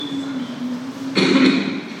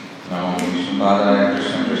पादाय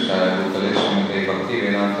कृष्ण पृष्ठाय भूतले श्रीमते भक्ति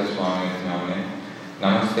वेदांत स्वामी नामे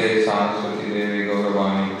नमस्ते सारस्वती देवी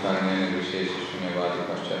गौरवाणी विचारणे निर्विशेष शून्यवादी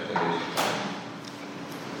पाश्चात्य देश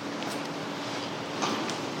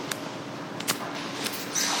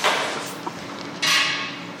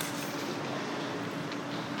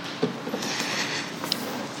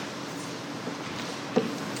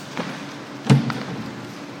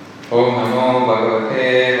ओम नमो भगवते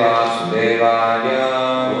वासुदेवाय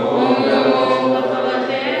ओम नमो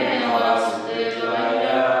भगवते वासुदेवाय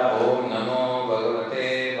ओम नमो भगवते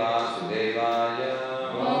वासुदेवाय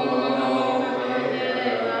ओम नमो भगवते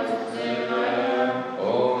वासुदेवाय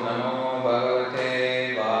ओम नमो भगवते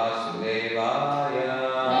वासुदेवाय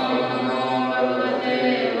ओम नमो भगवते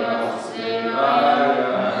वासुदेवाय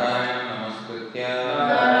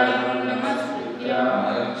नारायणं नमस्कृत्य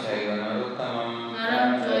नरं चैव नरोत्तमं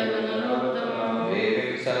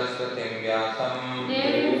देवीं सरस्वतीं व्यासं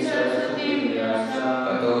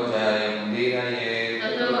ततो जयमुदीरयेत्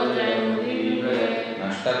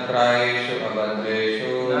नष्टप्रायेषु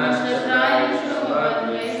अभद्रेषु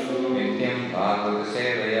नित्यं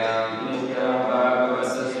भागवतसेवया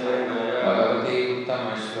Bhagwati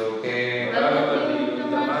उत्तमश्लोके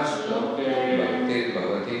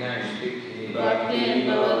भक्तिर्भवति नैष्टिकी.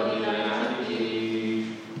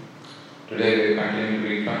 Today we continue to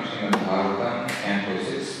read from Srimad Bhagavatam, Canto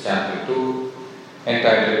 6, Chapter 2,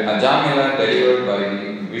 entitled Ajamila delivered by the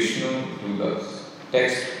Vishnu Dutas.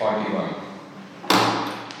 Text 41.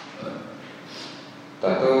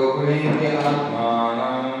 Tato gunebhya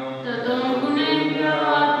atmanam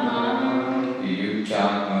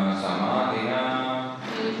yuyuchatma samadhina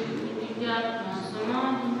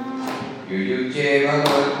yuyucche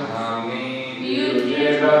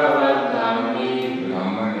bhagavadhamni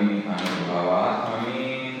brahmani anubhavatmani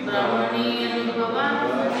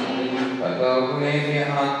tato gunebhya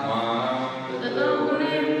atmanam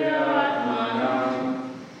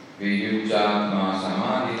yuyuchatma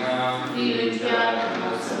samadhina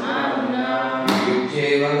yuyucche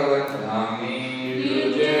bhagavadhamni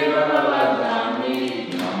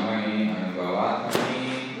brahmani anubhavatmani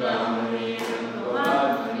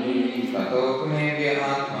tato gunebhya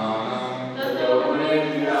atmanam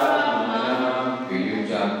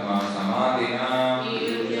yuyuchatma samadhina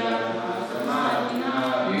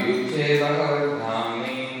yuyucche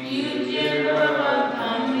bhagavadhamni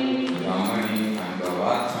brahmani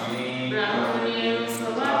anubhavatmani.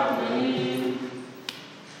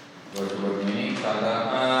 Word to word meaning.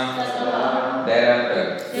 Tadaha. Thereafter.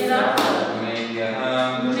 Gunebhyaha.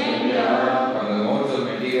 From the modes of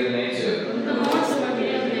material nature.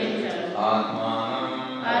 Atmanam.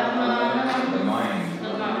 The mind.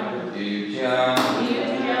 Yuyuccha.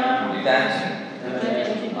 Detaching.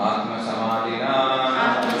 Atma samadhina.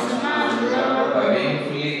 By being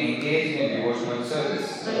fully engaged in devotional service.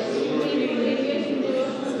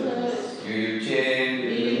 Yuyucche.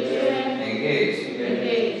 Engaged.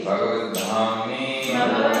 Bhagavadhamni.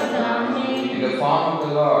 In the form of the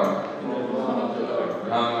Lord.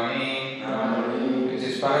 Brahmani. Which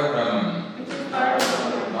is Parabrahman.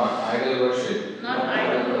 Not idol worship.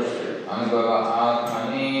 Anubhava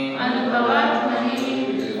Atmani.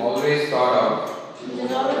 Which is always thought of.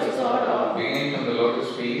 Beginning from the lotus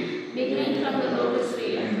feet.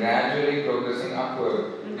 And gradually progressing upward.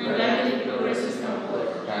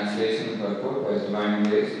 Translation and purport by His Divine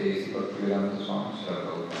Grace A.C. Bhaktivedanta Swami Srila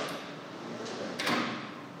Prabhupada.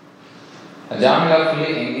 Ajamila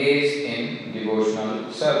fully engaged in devotional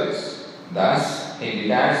service. Thus, he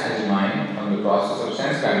detached his mind from the process of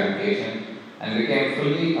sense gratification and became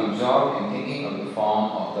fully absorbed in thinking of the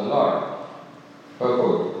form of the Lord.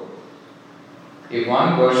 Purport. If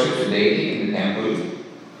one worships a deity in the temple,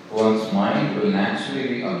 one's mind will naturally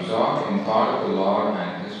be absorbed in thought of the Lord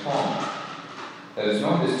and His form. There is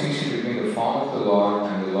no distinction between the form of the Lord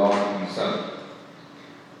and the Lord Himself.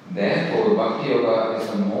 Therefore, Bhakti Yoga is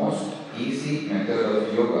the most easy method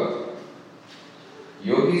of yoga.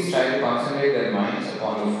 Yogis try to concentrate their minds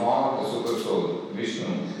upon the form of the Super Soul, Vishnu,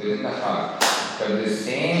 within the heart. But the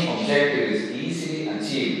same objective is easily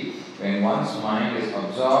achieved when one's mind is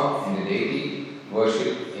absorbed in the deity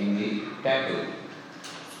worshipped in the temple.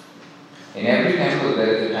 In every temple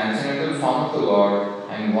there is a transcendental form of the Lord,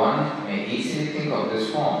 and one may easily think of this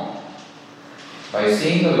form. By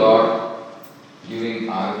seeing the Lord during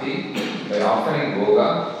Arati, by offering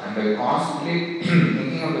Bhoga, and by constantly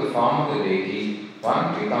thinking of the form of the deity,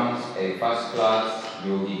 one becomes a first-class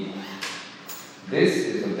yogi. This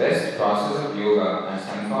is the best process of yoga as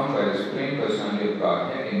confirmed by the Supreme Personality of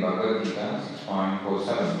Godhead in Bhagavad Gita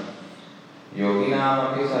 6.47.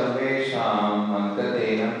 Yoginamapi sarvesham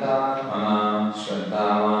mantatena tatmana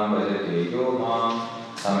shraddhavan bhajate yoga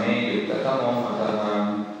Same Yuktamo Mataha.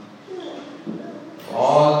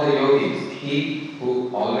 All the yogis, he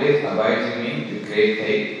who always abides in me with great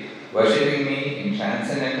faith, worshipping me in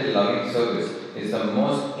transcendental loving service, is the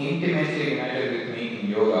most intimately united with me in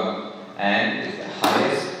yoga and is the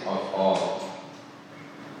highest of all.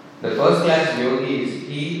 The first class yogi is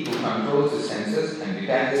he who controls the senses and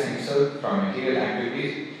detaches himself from material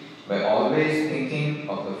activities by always thinking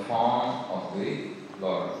of the form of the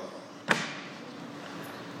Lord.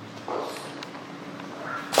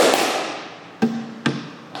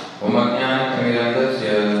 Om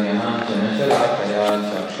Ajnana-timirandasya Jnana-shalakaya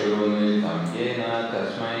Chakshurunmilitam Yena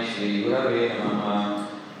Tasmai Shri Gurave Namaha.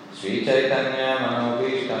 Sri Chaitanya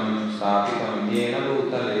Manobhishtam Sthapitam Yena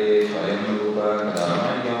Bhutale Swayam Rupa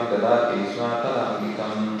Kadamayam Dadati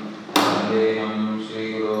Svatalangikam Vandeham Shri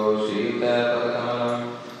Guru Shri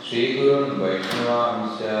Padakamalam Shri Gurun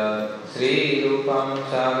Vaishnavamsya Shri Rupam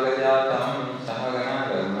Sagrajatam Sahagana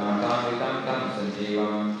Raghunatamritam Tam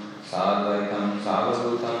Sanjeevam Sadvaitam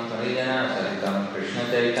Savadhutam Parijana Saritam Krishna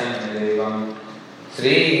Chaitanya Devam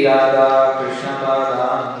Sri Radha Krishna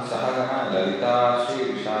Padam Sahagana Lalita Shri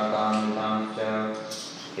Vishakam Cha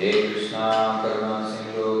He Krishna Karuna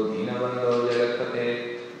Sindhu Dinabandho Jagatpate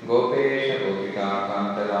Gopesha Gopika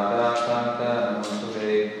Kanta Radha Kanta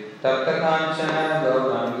Namasure Tapta Kanchana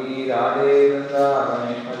Gaurangi Radhe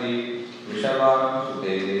Vrindavaneshwari Vishabham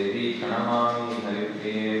Sute Devi Pranamami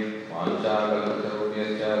Haripriye Vancha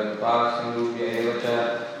Kalpatarubhyascha Kripa Sindhubhya Evacha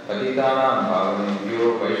Patitanam Pavanebhyo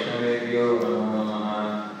Vaishnavebhyo Namo Namaha.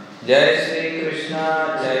 Jai Shri Krishna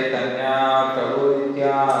Chaitanya Prabhu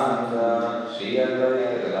Nityananda Shri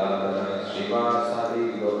Advaita Gadadhara Srivasadi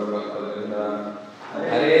Gaura Bhaktivinoda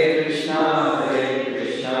Hare Krishna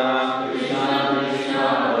Krishna Krishna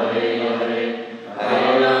Hare Hare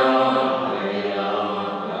Hare Rama Rama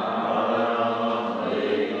Rama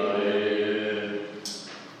Hare Hare.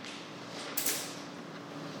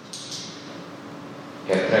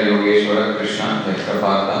 Yatra Yogeshwara Krishna Yatra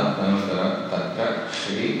Partha Dhanutara Tatra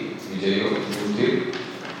Shri Vijayo Bhutir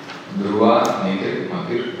Dhruva Netir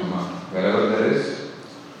Matir Mama. Wherever there is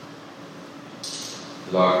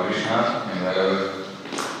Lord Krishna and wherever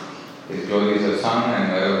his glories are sung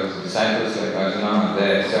and wherever his disciples like Arjuna are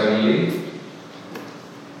there, certainly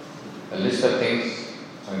a list of things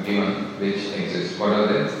are given which exist. What are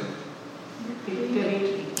they?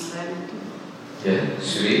 Victory, morality, Yeah,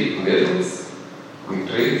 Shri, will,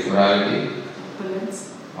 victory, morality,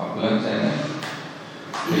 opulence and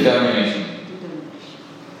determination.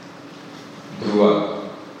 Dhruva,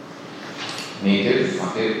 native,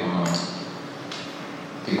 matir, mama.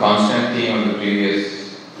 The constant theme of the previous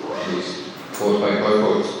these 4 or 5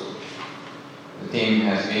 purports, the theme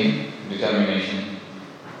has been determination.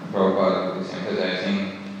 Prabhupada is emphasizing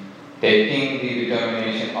taking the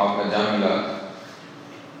determination of Ajamila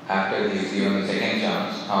after he is given the second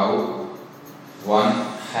chance, how one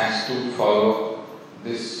has to follow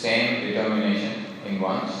this same determination in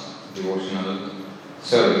one's devotional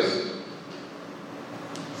service.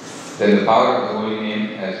 Then the power of the holy name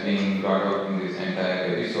has been brought out in this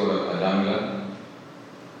entire episode of Ajamila.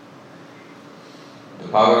 The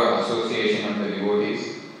power of association of the devotees,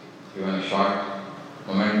 even a short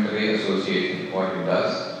momentary association, what it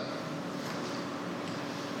does.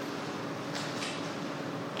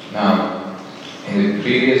 Now, in the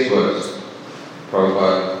previous verse,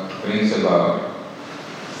 Prabhupada brings about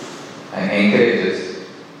and encourages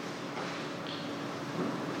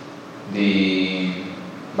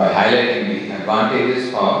by highlighting the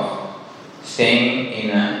advantages of staying in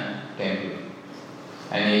a temple.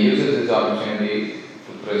 And he uses this opportunity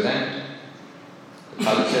to present the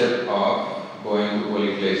culture of going to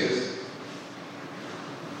holy places,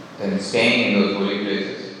 then staying in those holy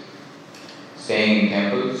places, staying in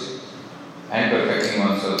temples, and perfecting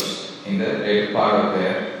oneself in the later part of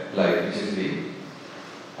their life, which is the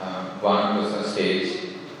Vanaprastha stage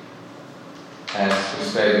as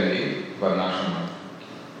prescribed in the Varnashrama.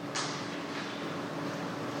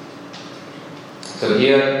 So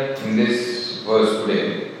here in this verse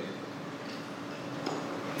today,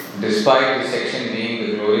 despite this section being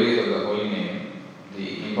the glories of the holy name,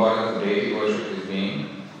 the importance of deity worship is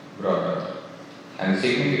being brought up. And the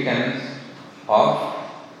significance of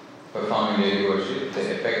performing deity worship, the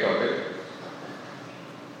effect of it,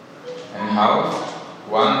 and how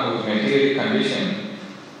one who is materially conditioned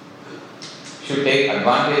should take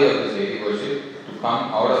advantage of this deity worship to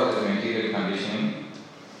come out of this material conditioning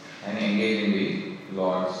and engage in the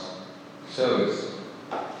Lord's service.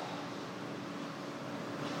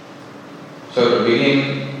 So to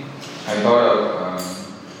begin, I thought of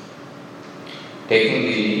taking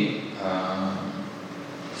the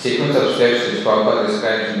sequence of steps which Prabhupada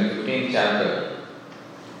describes in the 15th chapter,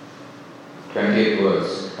 28th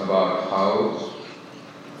verse, about how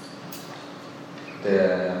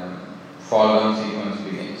the fall down sequence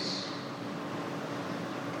begins.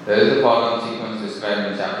 There is a fall down sequence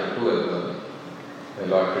described in chapter 2 as well, by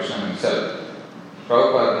Lord Krishna himself.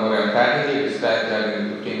 Prabhupada more emphatically describes that in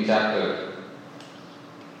the 15th chapter.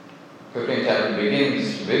 15th chapter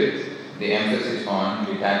begins with the emphasis on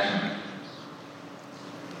detachment.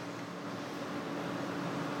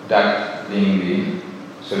 That being the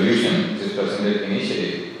solution which is presented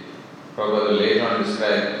initially. Prabhupada later on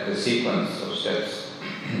described the sequence of steps.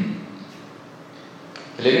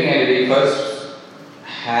 The living entity first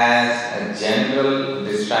has a general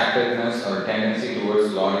distractedness or tendency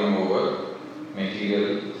towards lording over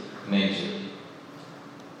material nature.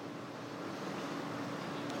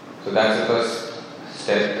 So that's the first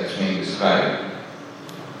step that's being described.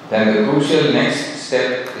 Then the crucial next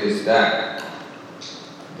step is that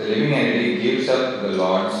the living entity gives up the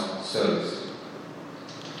Lord's service.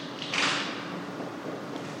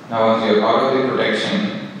 Now once you are out of the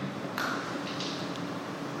protection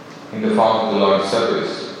in the form of the Lord's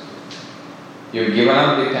service, you've given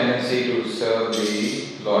up the tendency to serve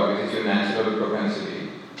the Lord, which is your natural propensity.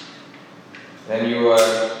 Then you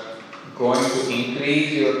are going to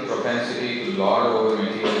increase your propensity to lord over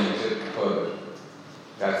material nature further.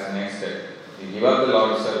 That's the next step. You give up the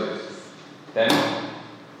Lord's service. Then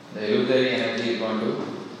the illusory energy is going to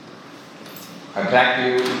attract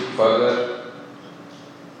you further.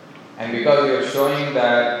 And because you are showing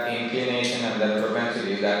that inclination and that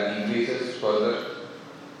propensity, that increases further.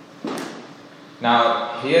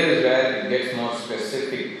 Now, here is where it gets more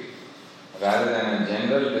specific. Rather than a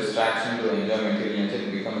general distraction to enjoy material nature,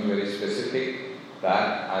 it becomes very specific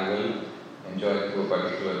that I will enjoy through a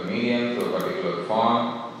particular medium, through a particular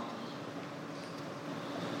form.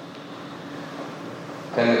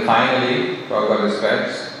 Then finally, Prabhupada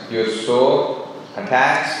describes, you are so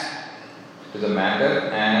attached to the matter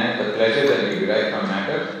and the pleasure that you derive from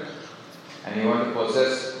matter, and you want to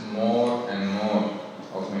possess more and more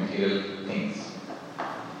of material things.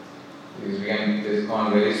 This is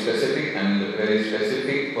gone very specific and very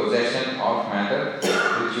specific possession of matter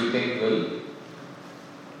which you think will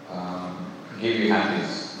give you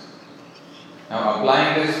happiness. Now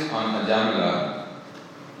applying this on Ajamila,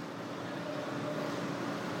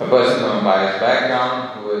 a person from a pious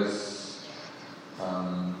background who is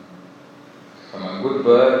from a good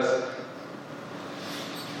birth,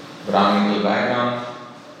 Brahminical background,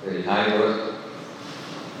 very high birth,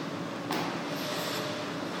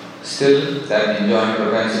 still that enjoying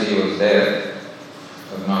propensity was there,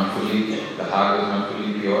 was not fully, the heart was not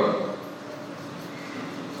fully pure.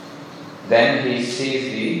 Then he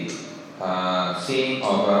sees the scene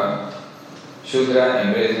of a Shudra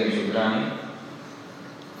embracing Shudrani.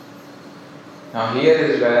 Now here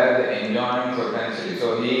is where the enjoying propensity,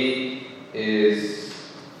 so he is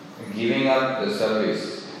giving up the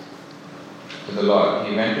service to the Lord.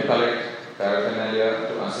 He went to collect paraphernalia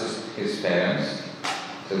to assist his parents.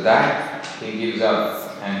 So that he gives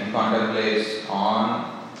up and he contemplates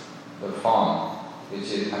on the form which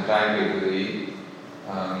is attractive to the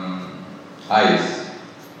eyes,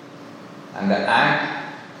 and the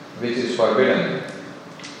act which is forbidden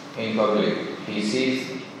in public. He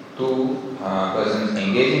sees two persons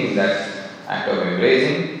engaging in that act of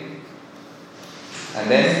embracing, and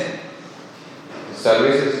then the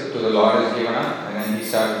services to the Lord is given up, and then he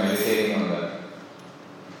starts meditating on that.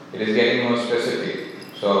 It is getting more specific.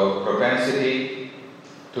 So propensity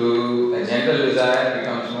to a general desire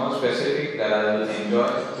becomes more specific that I will enjoy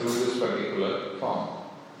through this particular form.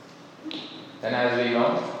 Then as we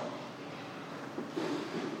know,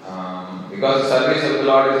 because the service of the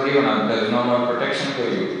Lord is given up, there is no more protection for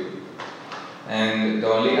you. And the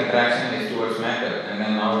only attraction is towards matter. And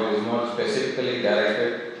then now it is more specifically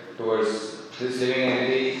directed towards this living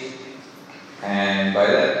entity, and by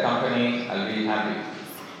that company I'll be happy.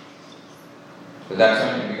 So that's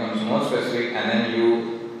when it becomes more specific, and then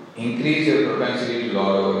you increase your propensity to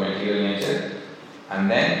lord over material nature,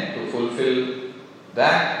 and then to fulfill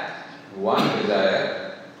that one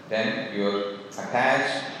desire, then you are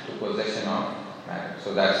attached to possession of matter.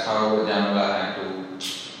 So that's how Jamala had to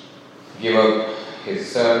give up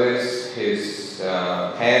his service, his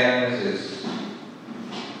parents, his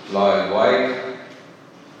loyal wife,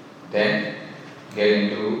 then get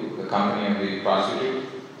into the company of the prostitute,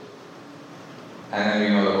 and then we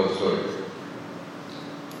know the whole story.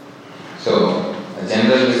 So, a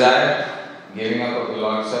general desire, giving up of the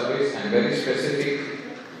Lord's service, and very specific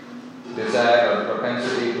desire or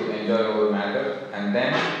propensity to enjoy over matter, and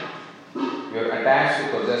then you're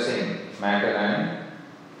attached to possessing matter and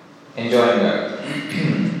enjoying that.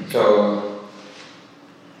 So,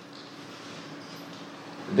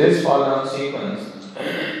 this fall down sequence,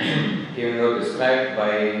 even though described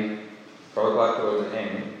by Prabhupada towards the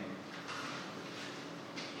end,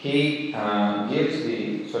 he gives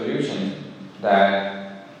the solution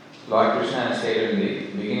that Lord Krishna has stated in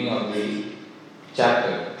the beginning of the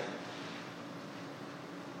chapter,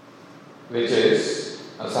 which is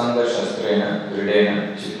Asanga Shastrena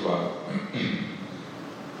Hridena Chitva.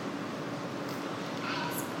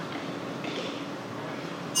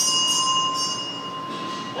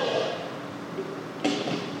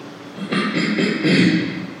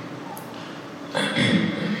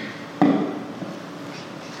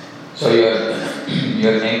 So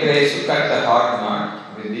you're encouraged to cut the hard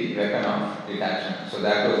knot with the weapon of detachment. So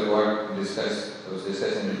that was what was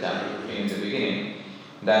discussed in the chapter 15 in the beginning,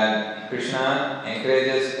 that Krishna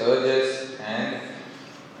encourages, urges, and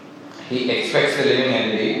he expects the living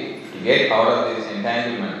entity to get out of this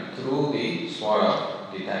entanglement through the sword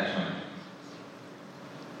of detachment.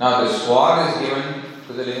 Now the sword is given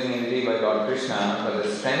to the living entity by Lord Krishna, but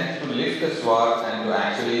the strength to lift the sword and to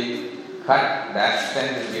actually cut, that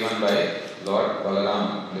strength is given by Lord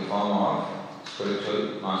Balaram in the form of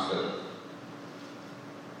spiritual master.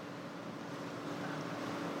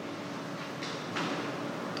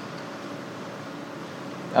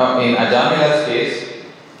 Now in Ajamila's case,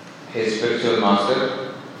 his spiritual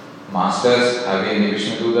masters have been the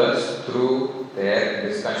Vishnudutas through their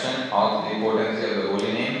discussion of the potency of the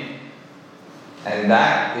holy name, and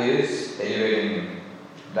that is elevating him.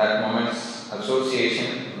 That moment's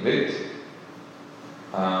association with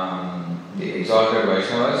the exalted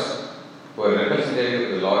Vaishnavas who are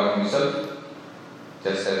representative of the Lord himself,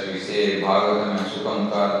 just as we say Bhagavatam and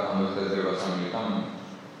Sukamkar Amrita Samritam.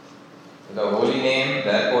 The holy name,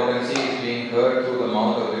 that potency is being heard through the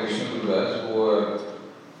mouth of the Vishnudutas who are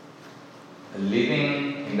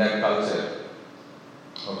living in that culture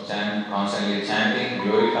of constantly chanting,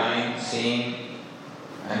 glorifying, singing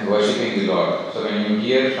and worshipping the Lord. So when you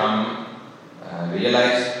hear from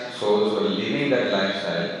realized souls who are living that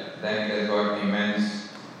lifestyle, then it has got immense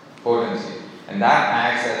potency. And that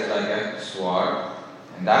acts as like a sword,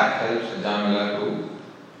 and that helps Ajamila to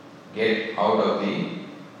get out of the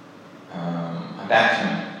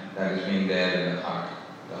attachment that has been there in the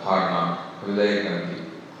hard knot, Hridaya Granthi.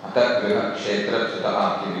 Atat Griha Kshetra Sutta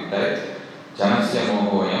Aapki Viddhai Janasya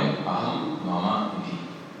Mohoyam Aham Mama Iti.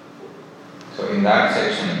 So in that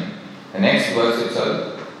section, the next verse itself,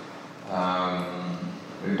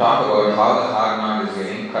 we talk about how the hard knot is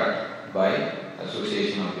getting cut by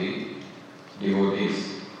association of the devotees.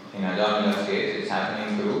 In Ajamila's case, it's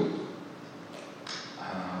happening through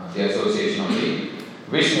the association of the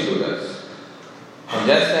Vishnudutas. And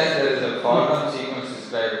just as there is a fall-down sequence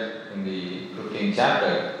described in the 15th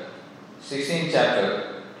chapter, 16th chapter,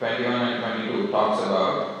 21 and 22 talks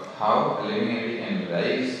about how a living entity can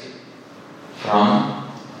rise from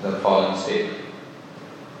the fallen state.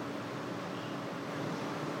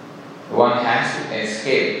 One has to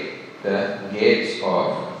escape the gates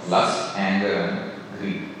of lust, anger and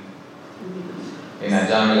greed. In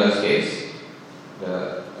Ajamila's case,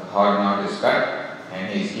 the hard knot is cut and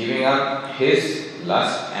he is giving up his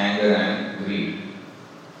lust, anger and greed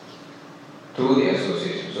through the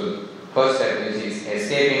association. So first step is he is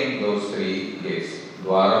escaping those three gates.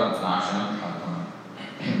 Dwaram, Nashanam, Atmanam.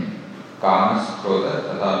 Kamas, Krodha,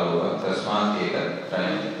 Tata Lova, Tasmat, Eta,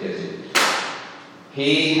 Trayam, Tyajit.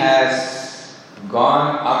 He has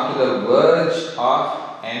gone up to the verge of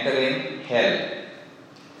entering hell.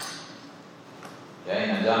 In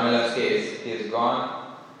Ajamila's case, he has gone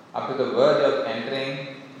up to the verge of entering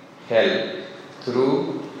hell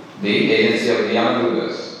through the agency of the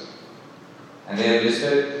Yamadutas. And they have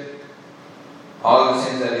listed all the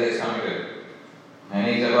sins that he has committed. And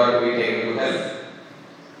he is about to be taken to hell.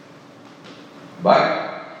 But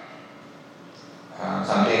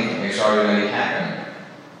something extraordinary happened.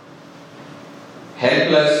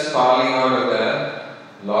 Helpless falling out of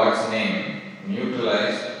the Lord's name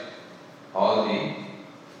neutralized all the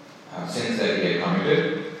sins that he had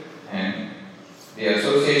committed, and the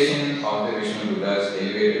association of the Vishnudutas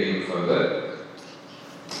elevated him further.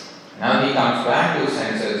 Now he comes back to his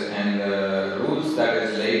senses, and the rules that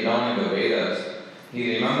is laid down in the Vedas,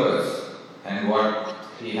 he remembers, and what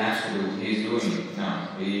he has to do, he is doing it now.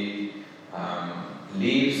 He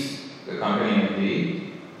leaves the company of the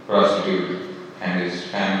prostitute and his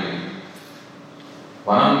family.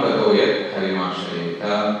 Vanam Gatoyat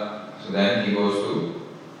Harimashayita. So then he goes to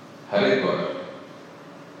Haridwar.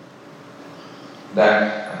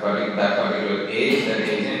 That particular age that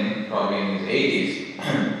he is in, probably in his 80s.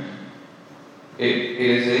 it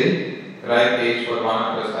is the right age for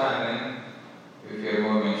vanaprastha, and then if you are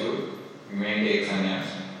more mature, you may take sannyas.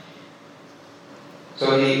 So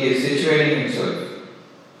he is situating himself.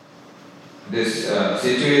 This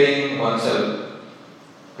situating oneself,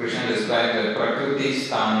 Krishna describes as prakriti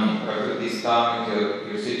sthani. Prakriti stha means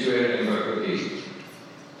you're situated in prakriti,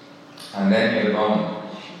 and then you're bound.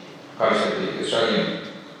 Karshati, you're struggling.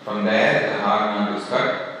 From there, the heart knot is cut.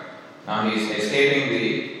 Now he is escaping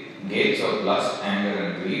the gates of lust, anger,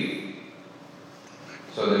 and greed.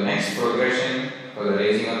 So the next progression for the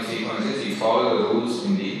raising up sequence is you follow the rules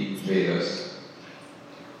in the Vedas.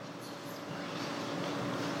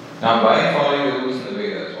 Now, by following the rules in the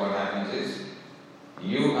Vedas, what happens is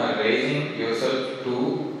you are raising yourself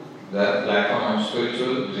to the platform of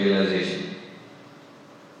spiritual realization.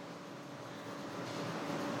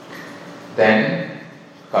 Then,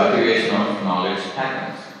 cultivation of knowledge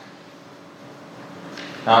happens.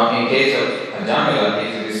 Now, in case of Ajamila, he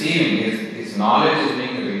is receiving, his knowledge is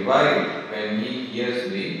being revived when he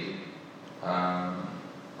hears the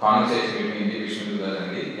conversation between the Vishnudutas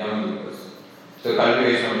and the Yamadutas. So,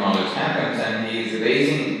 cultivation of knowledge happens and he is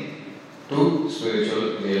raising to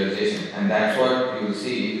spiritual realization. And that's what you will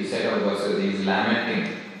see, the set of verses, he is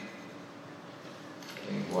lamenting. I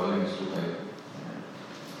think volume is too high.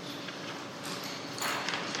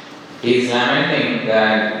 He is lamenting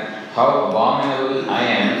that how abominable I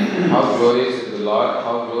am, how glorious is the Lord,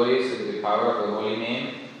 how glorious is the power of the holy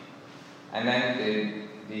name, and then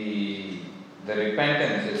the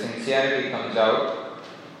repentance, the sincerity comes out,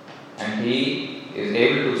 and he is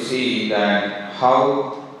able to see that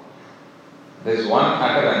how this one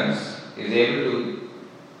utterance is able to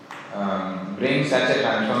bring such a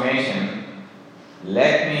transformation.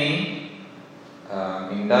 Let me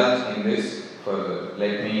indulge in this further.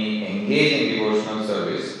 Let me engage in devotional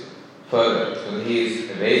service further. So he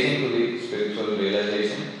is raising to the spiritual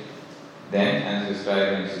realization. Then, as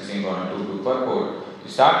described in 16.2 to purport, you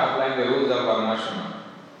start applying the rules of Varnashrama.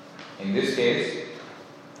 In this case,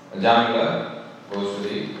 Jamila goes to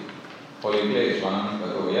the holy place, Vanam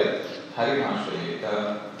Gato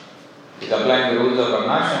Harimashayeta. He is applying the rules of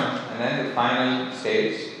Varnashram, and then the final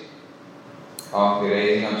stage of the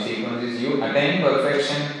raising of sequence is you attain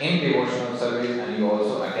perfection in devotional service and you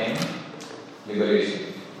also attain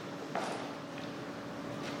liberation.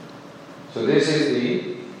 So this is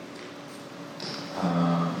the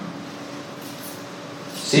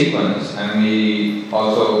sequence, and we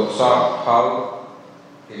also saw how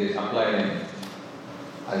it is applied in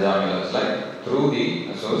Ajamila's life. Through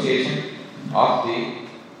the association of the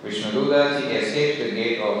Vishnudutas, he escapes the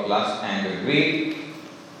gate of lust, anger, greed.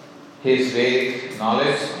 His Vedic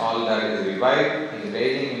knowledge, all that is revived. He is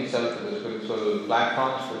raising himself to the spiritual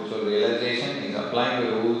platform, spiritual realization. He is applying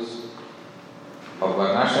the rules of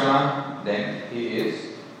Varnashrama. Then he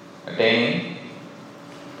is attaining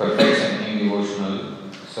perfection in devotional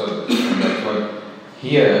service. And that's what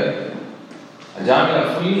here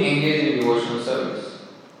Ajamila fully engaged in devotional service.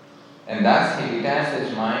 And thus he detached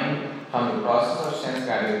his mind from the process of sense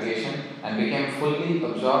gratification and became fully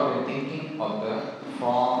absorbed in thinking of the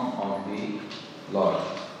form of the Lord.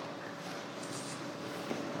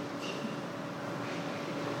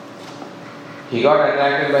 He got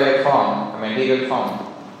attracted by a form, a material form.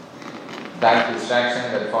 That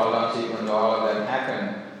distraction, that fall down sequence, all of that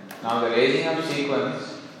happened. Now the raising up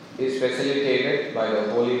sequence is facilitated by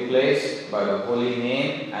the holy place, by the holy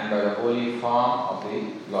name, and by the holy form of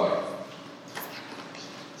the Lord.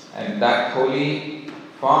 And that holy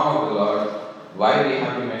form of the Lord, why we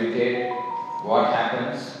have to meditate, what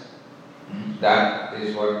happens, that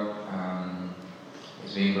is what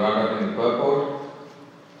is being brought up in the purport.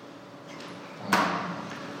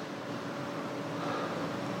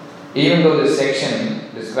 Even though this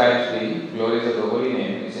section describes the glories of the holy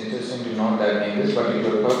name, it's interesting to note that in this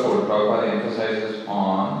particular purport, Prabhupada emphasizes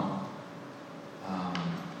on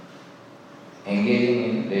engaging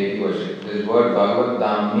in deity worship. This word Bhagavad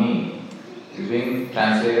Dhammi is being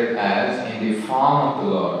translated as in the form of the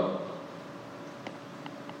Lord.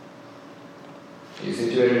 He is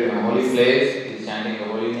situated in a holy place, he is chanting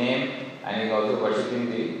the holy name, and he is also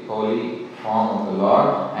worshipping the holy form of the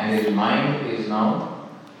Lord, and his mind is now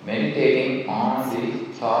meditating on the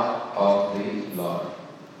thought of the Lord.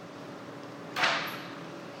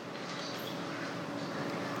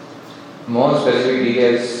 More specific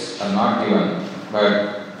details are not given,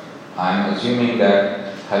 but I am assuming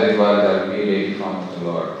that Haridwar there will be a deity form of the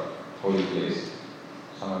Lord, holy place.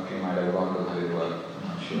 Some of you might have gone to Haridwar, I'm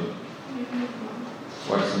not sure.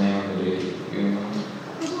 What's the name of the deity? Do you know?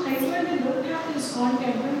 So Haridwar, they don't have this ISKCON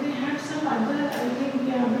temple, they have some other, I think,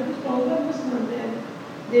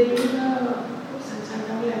 They do the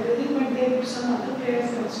sansandam and everything, but they put some other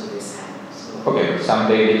prayers also they sang. So Okay, but some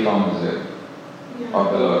deity form is there yeah.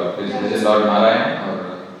 of the Lord. Is it Lord Narayana or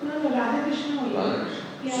No, Radha Krishna only. Radha Krishna?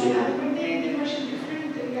 Yeah, Radha, but they worship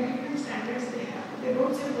different, different standards they have. They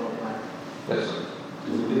don't say Prabhupada. That's all.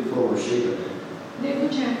 Is it for worship? They do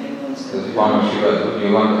chanting That's also. the form of Shiva.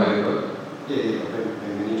 You want to Harikot? Yeah,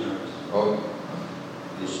 many times. Oh.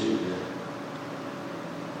 They should,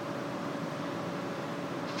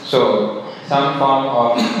 So, some form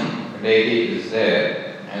of deity is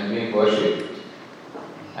there and being worshipped,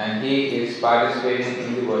 and he is participating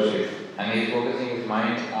in the worship and he is focusing his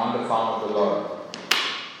mind on the form of the Lord.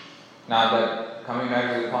 Now, that coming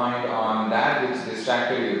back to the point on that which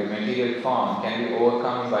distracted you, the material form, can be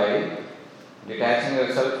overcome by detaching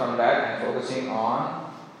yourself from that and focusing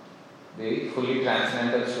on the fully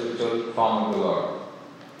transcendental spiritual form of the Lord.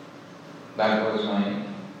 That was my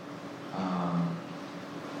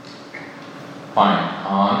point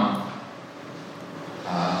on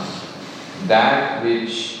that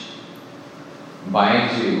which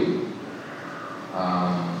binds you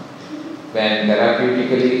when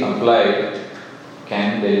therapeutically applied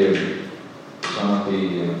can deliver you. Some of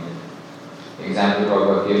the example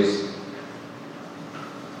Prabhupada gives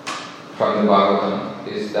from the Bhagavatam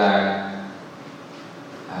is that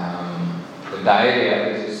the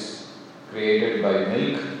diarrhea which is created by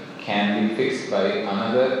milk can be fixed by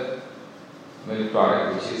another milk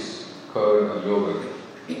product which is curd or yogurt.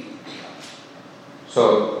 So,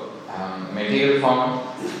 material form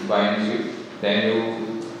binds you, then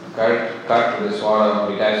you cut with the sword of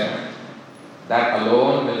detachment. That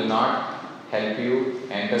alone will not help you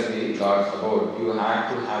enter the Lord's abode. You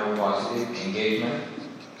have to have a positive engagement,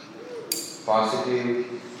 positive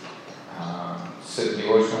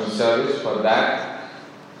devotional service. For that,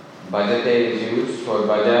 bhajate is used. For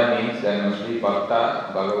bhaja means there must be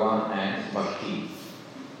bhakta, Bhagavan and bhakti.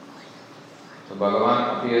 So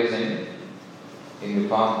Bhagavan appears in the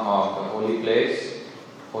form of the holy place,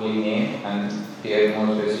 holy name, and here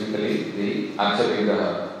more specifically the Archa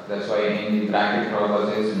Vigraha. That's why in the bracket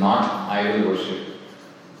Prabhupada says not idol worship.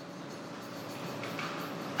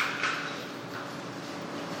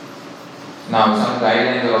 Now some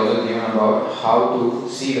guidelines are also given about how to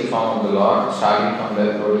see the form of the Lord, starting from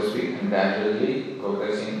left, so to speak, and gradually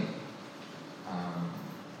progressing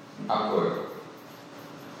upward.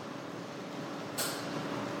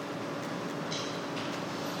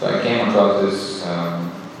 So I came across this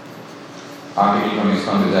article from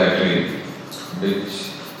ISKCON Directory, which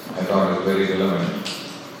I thought was very relevant,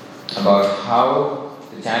 about how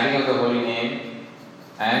the chanting of the holy name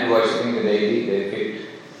and worshipping the deity, they fit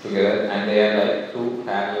together and they are like two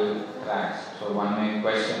parallel tracks. So one may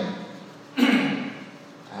question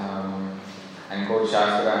and quote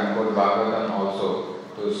Shastra and quote Bhagavatam also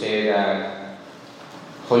to say that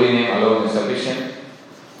holy name alone is sufficient.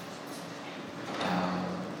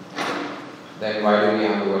 Then why do we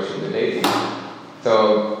have to worship the deity?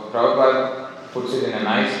 So Prabhupada puts it in a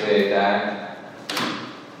nice way that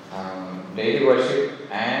deity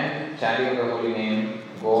worship and chanting of the holy name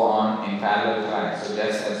go on in parallel tracks. So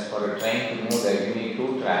just as for a train to move there, you need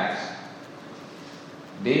two tracks.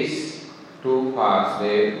 These two parts,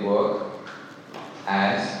 they work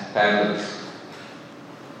as parallels.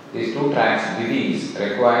 These two tracks, vidhis,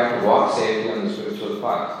 require to walk safely on the spiritual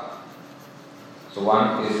path. So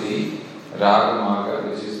one is the Raga Marga,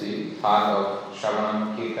 which is the path of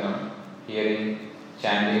Shravanam, Kirtanam, hearing,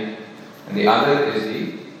 chanting, and the other is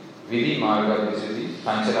the Vidhi Marga, which is the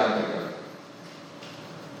Pancharatrika.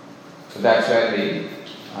 So that's where the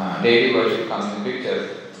deity worship comes in picture.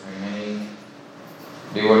 Many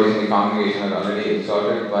devotees in the congregation are already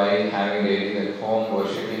exalted by having deities at home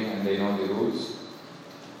worshipping, and they know the rules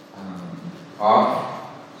of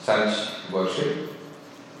such worship.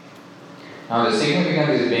 Now the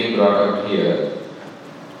significance is being brought out here.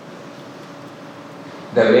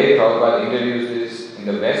 The way Prabhupada introduced this in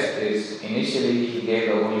the West is initially he gave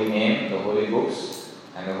the holy name, the holy books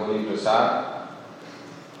and the holy prasad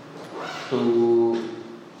to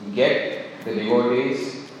get the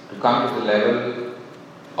devotees to come to the level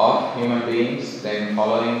of human beings, then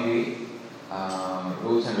following the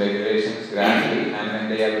rules and regulations gradually, and when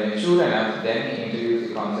they are mature enough, then he introduced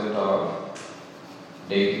the concept of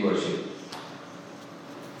deity worship.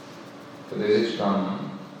 So this is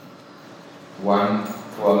from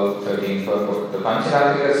 1:12:13 purport. The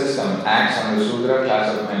Pancharatrika system acts on the Sudra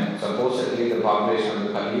class of men, supposedly the population of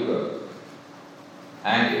the Kali Yuga,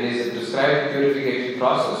 and it is a prescribed purificatory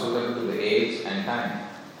process suitable to the age and time.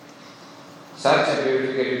 Such a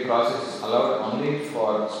purificatory process is allowed only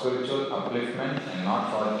for spiritual upliftment and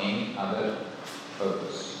not for any other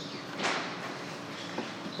purpose.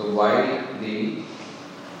 So why the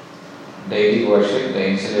deity worship, the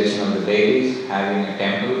installation of the deities, having a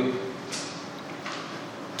temple?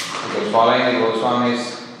 Because following the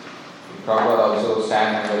Goswamis, Prabhupada also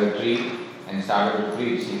sat under a tree and started to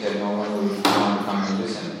preach. He said no one would want to come and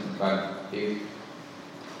listen. But if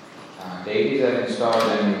deities are installed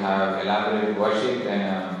and you have elaborate worship and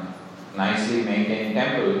a nicely maintained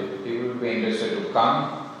temple, people will be interested to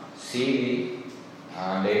come, see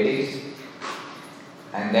the deities,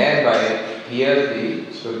 and thereby hear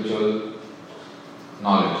the spiritual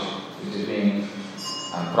knowledge which is being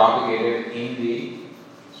propagated in the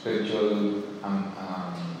spiritual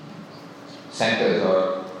centers,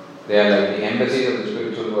 or they are like the embassies of the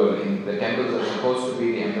spiritual world. The temples are supposed to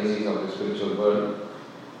be the embassies of the spiritual world.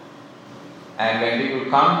 And when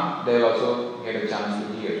people come, they will also get a chance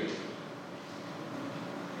to hear.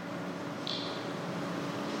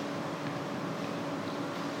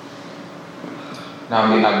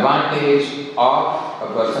 Now the advantage of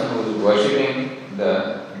a person who is worshipping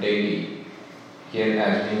the deity here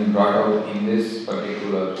has been brought out in this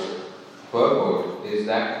particular purport is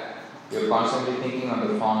that you are constantly thinking on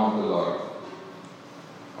the form of the Lord.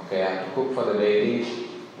 Okay, I have to cook for the deities.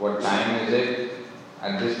 What time is it?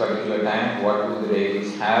 At this particular time, what do the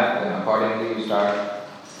deities have? Then accordingly you start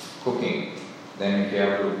cooking. Then if you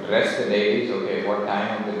have to dress the deities, okay, what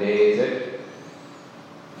time of the day is it?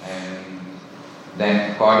 And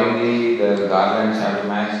then accordingly the garlands have to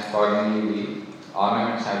match, accordingly the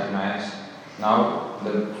ornaments have to match. Now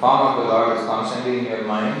the form of the Lord is constantly in your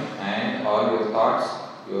mind, and all your thoughts,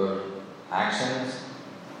 your actions,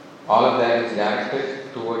 all of that is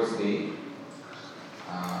directed towards the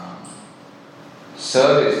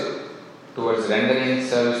service, towards rendering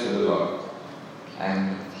service to the Lord.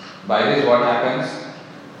 And by this what happens?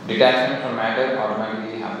 Detachment from matter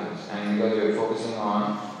automatically happens. And because you are focusing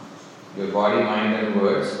on your body, mind and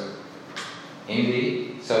words in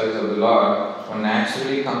the service of the Lord, one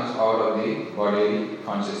naturally comes out of the bodily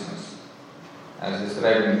consciousness. As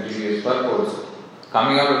described in previous purports,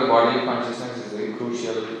 coming out of the bodily consciousness is a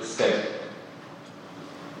crucial step.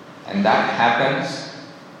 And that happens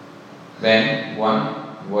when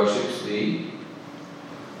one worships the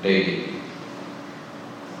deity.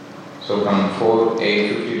 So from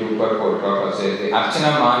 4.8.52 purport, Prabhupada says, the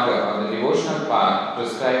Archana Marga, or the devotional path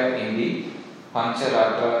prescribed in the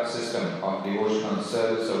Pancharatra system of devotional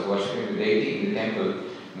service of worshipping the deity in the temple,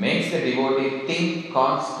 makes the devotee think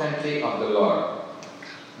constantly of the Lord.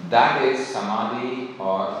 That is samadhi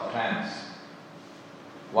or trance.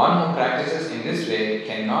 One who practices in this way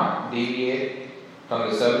cannot deviate from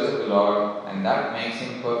the service of the Lord, and that makes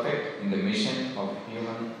him perfect in the mission of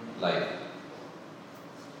human life.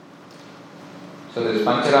 So this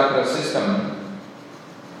Pancharatra system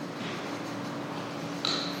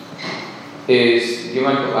is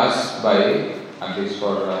given to us by, at least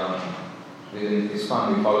for within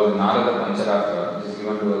ISKCON we follow the Narada Pancharatra, which is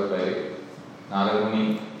given to us by Narada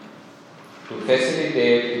Muni, to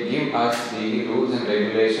facilitate, to give us the rules and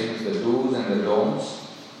regulations, the do's and the don'ts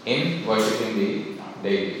in worshipping the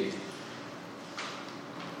deity.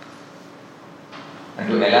 And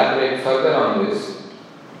to elaborate further on this,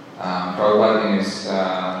 Prabhupada in his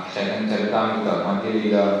Chaitanya Charitamrita, Madhya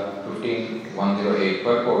Lila 15.108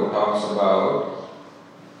 purport talks about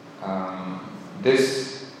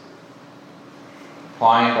this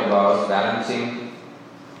point about balancing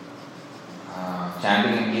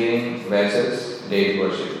chanting and hearing versus deity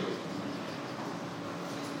worship.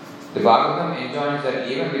 The Bhagavatam enjoins that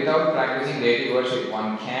even without practicing deity worship,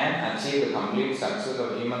 one can achieve the complete success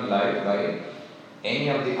of human life by any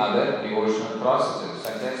of the other devotional processes,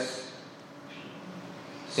 such as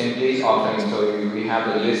simply offering. So we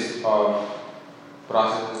have the list of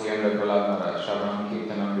processes here in the Prahlad Maharaj, Shravanam,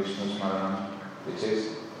 Kirtanam, Vishnu Smaranam, which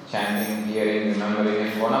is chanting, hearing, remembering,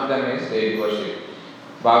 and one of them is deity worship.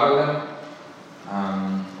 Bhagavatam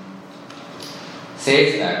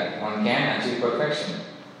says that one can achieve perfection.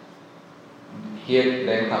 Here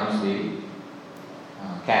then comes the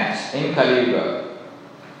catch. In Kali Yuga,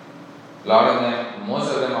 lot of them,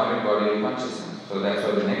 most of them are in bodily consciousness. So that's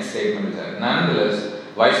what the next statement is that. Nonetheless,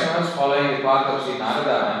 Vaishnavas following the path of Sri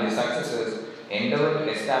Narada and his successors endeavor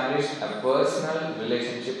to establish a personal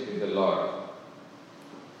relationship with the Lord.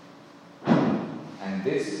 And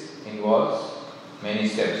this involves many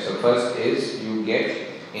steps. So first is you get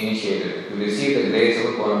initiated. You receive the grace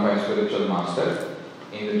of a bona fide spiritual master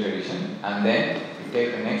in the tradition, and then you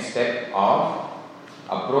take the next step of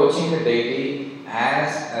approaching the deity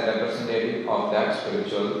as a representative of that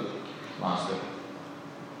spiritual master.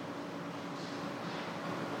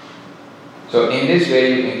 So in this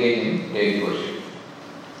way you engage in deity worship.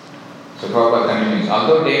 So Prabhupada continues,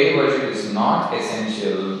 although deity worship is not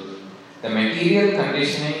essential, the material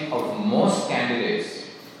conditioning of most candidates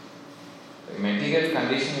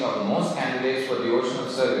for devotional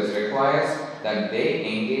service requires that they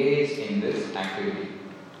engage in this activity.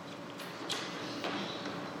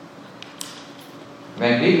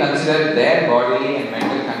 When we consider their bodily and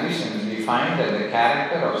mental conditions, we find that the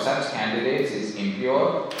character of such candidates is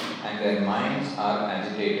impure and their minds are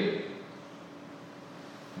agitated.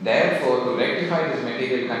 Therefore, to rectify this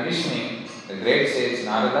material conditioning, the great sage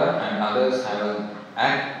Narada and others have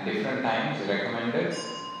at different times recommended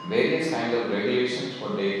various kinds of regulations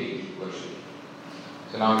for deity worship.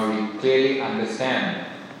 So now we clearly understand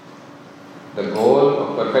the goal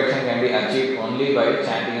of perfection can be achieved only by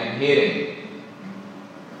chanting and hearing,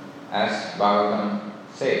 as Bhagavatam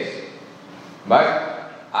says.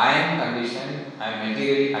 But I am conditioned, I am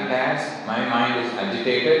materially attached, my mind is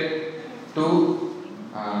agitated to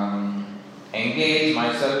engage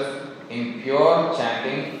myself in pure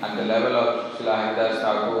chanting at the level of Srila Haridas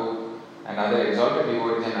Thakur and other exalted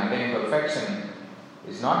devotees and attain perfection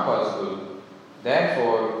is not possible.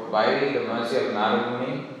 Therefore, by the mercy of Narada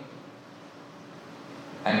Muni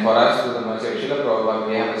and for us through the mercy of Srila Prabhupada,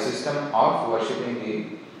 we have a system of worshipping the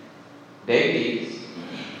deities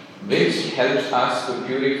which helps us to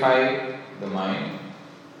purify the mind,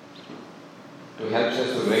 to helps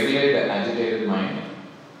us to regulate the agitated mind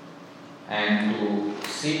and to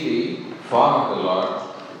see the form of the Lord,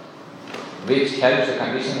 which helps the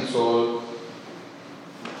conditioned soul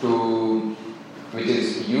which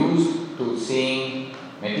is used to seeing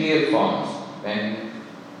material forms. When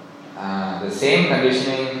the same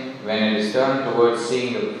conditioning, when it is turned towards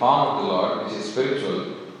seeing the form of the Lord, which is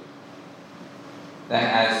spiritual, then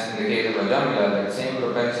as in the case of Ajamila, that same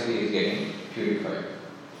propensity is getting purified.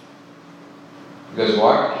 Because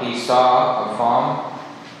what he saw, a form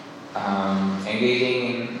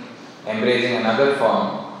engaging in embracing another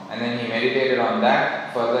form, and then he meditated on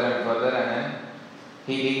that further and further, and then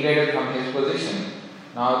he degraded from his position.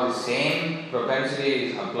 Now the same propensity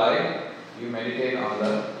is applied. You meditate on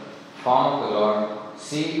the form of the Lord,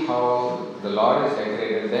 see how the Lord is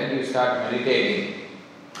decorated, then you start meditating.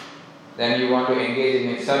 Then you want to engage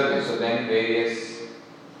in his service, so then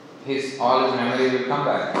all his memories will come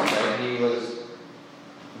back. Right? He was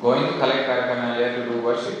going to collect paraphernalia to do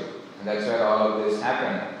worship, and that's where all of this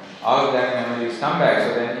happened. All of that memories come back,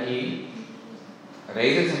 so then he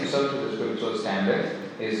raises himself to the spiritual standard,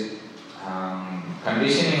 his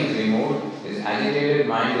conditioning is removed, his agitated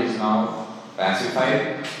mind is now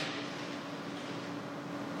pacified,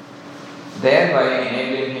 thereby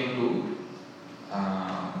enabling him to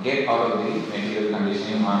get out of the material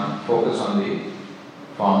conditioning and focus on the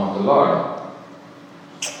form of the Lord.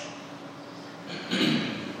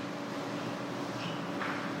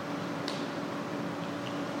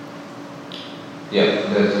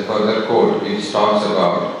 There's a further quote which talks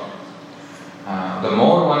about the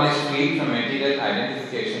more one is freed from material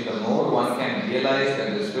identification, the more one can realize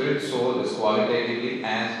that the spirit soul is qualitatively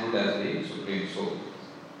as good as the Supreme Soul.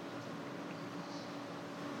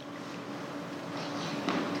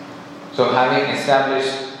 So having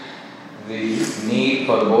established the need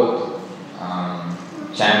for both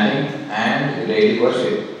chanting and daily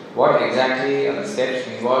worship, what exactly are the steps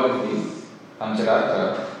involved in the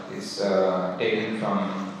Pancharatra is taken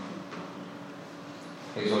from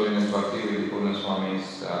His Holiness Bhakti-Purna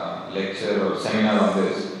Swami's lecture or seminar on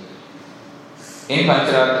this. In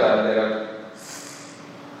Pancharatra there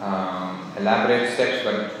are elaborate steps,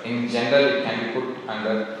 but in general it can be put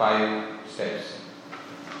under 5 steps.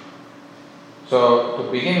 So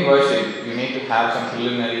to begin worship, you need to have some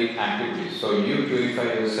preliminary activities. So you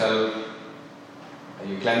purify yourself,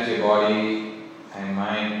 you cleanse your body and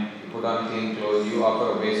mind, you put on clean clothes, you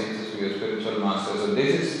offer obeisances to your spiritual master. So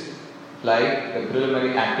this is like the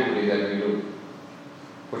preliminary activity that we do.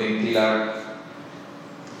 Putting tilak,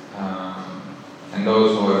 and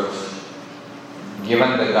those who are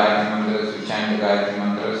given the Gayatri Mantras, who chant the Gayatri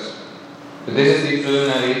Mantras. So this is the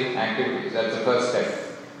preliminary activities, that's the first step.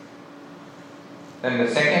 Then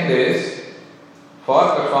the second is,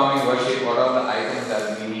 for performing worship, what are the items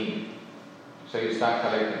that we need? So you start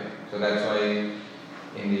collecting. So that's why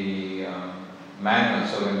in the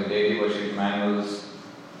manuals, so in the daily worship manuals,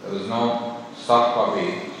 there was no soft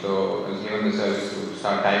copy. So I was given the service to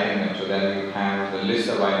start typing them, so that you have the list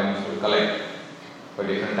of items to collect for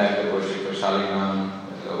different types of worship. For Shaligram,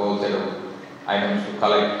 there's a whole set of items to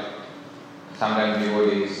collect. Sometimes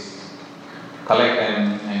devotees collect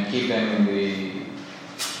them and keep them in the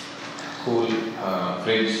cool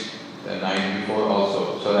fridge the night before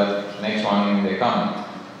also, so that next morning when they come,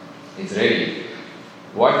 it's ready.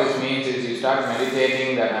 What this means is you start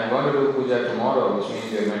meditating that I'm going to do puja tomorrow, which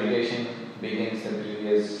means your meditation begins the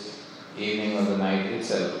previous evening or the night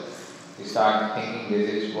itself. You start thinking this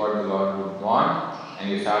is what the Lord would want, and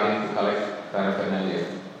you're starting to collect paraphernalia,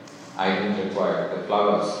 items required, the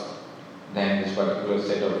flowers, then this particular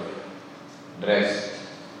set of dress,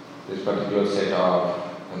 this particular set of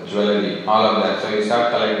jewelry, all of that. So you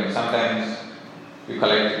start collecting. Sometimes you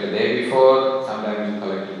collect it the day before, sometimes you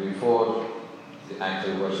collect it before the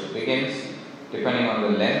actual worship begins, depending on the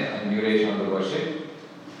length and duration of the worship.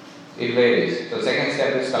 It varies. So second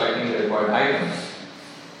step is collecting the required items.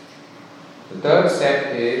 The third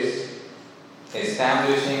step is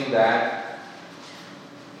establishing that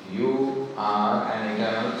you are an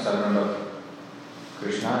eternal servant of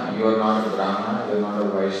Krishna. You are not a Brahmana, you are not a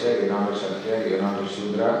Vaishya, you are not a Kshatriya, you are not a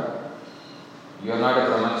Shudra. You are not a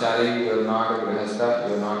Brahmachari, you are not a Grihastha,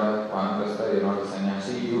 you are not a Vanaprastha, you are not a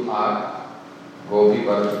Sannyasi. You are Gopi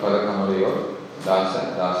Padakamayo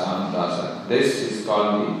Dasa, Dasam, Dasa. This is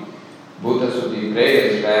called the Bhuta Suddhi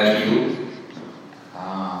prayers, where you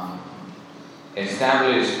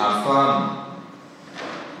establish, affirm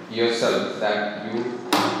yourself that you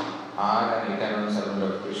are an eternal servant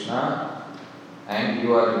of Krishna and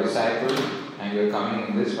you are a disciple and you are coming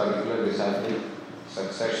in this particular disciple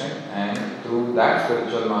succession, and through that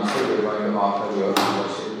spiritual master you are going to offer your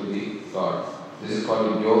worship to the Lord. This is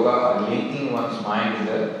called yoga, or linking one's mind with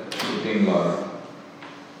the Supreme Lord.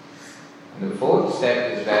 And the fourth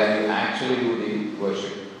step is where you actually do the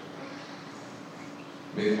worship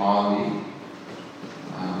with all the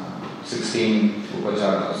 16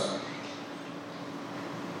 upacharas.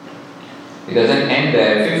 It doesn't end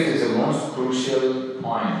there. Fifth is the most crucial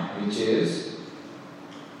point, which is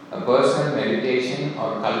a personal meditation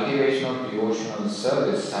or cultivation of devotional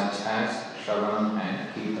service such as Shravanam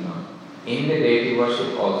and Kirtanam. In the deity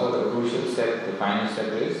worship also the crucial step, the final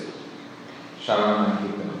step is Shravanam and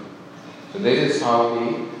Kirtanam. So this is how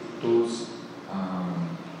the two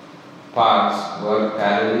parts work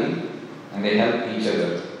parallelly and they help each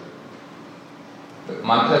other. The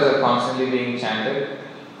mantras are constantly being chanted,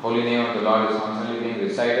 holy name of the Lord is constantly being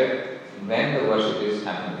recited when the worship is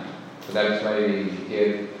happening. So that's why we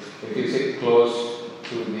hear, if you sit close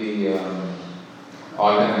to the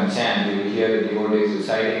altar and chant, you will hear the devotees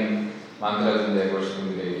reciting mantras and they are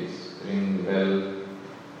worshipping the deities. Ring the bell,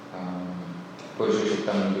 Purusha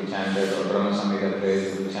Shuktam will be chanted, or Brahma Samhita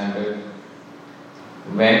prayers will be chanted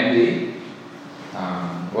when the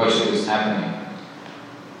worship is happening.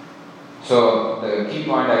 So the key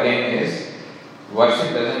point again is,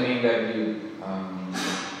 worship doesn't mean that you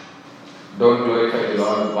don't glorify the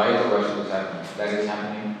Lord while the worship is happening. That is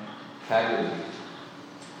happening parallelly.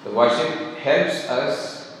 The worship helps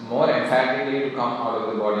us more emphatically to come out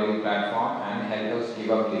of the bodily platform and help us give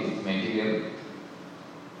up the material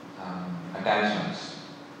attachments.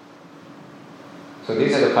 So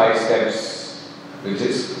these are the 5 steps, which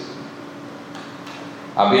is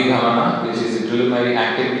Abhigamana, which is the preliminary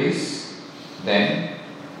activities, then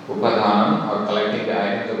Upadhanam, or collecting the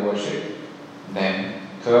items of worship, then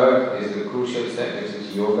third is the crucial step, which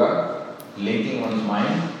is yoga, linking one's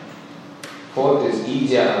mind. Fourth is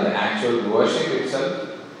ija, the actual worship itself.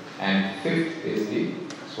 And fifth is the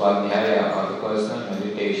swadhyaya, or the personal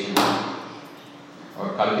meditation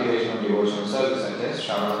or cultivation of devotional service such as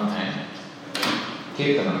Shravanam and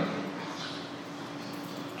Kirtanam.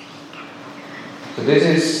 So this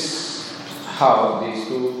is how these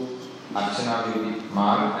two, Archana Vidhi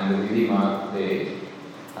Marg and the Vidhi Marg, they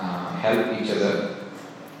help each other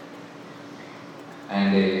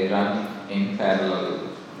and they run in parallel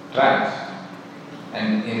tracks.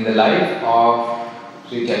 And in the life of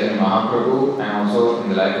Sri Chaitanya Mahaprabhu and also in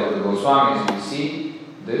the life of the Goswamis, we see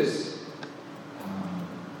this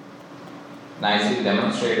nicely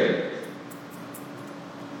demonstrated.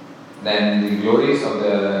 Then the glories of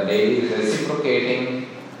the deities reciprocating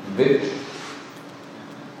with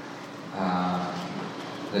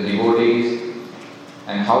the devotees,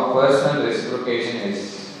 and how personal reciprocation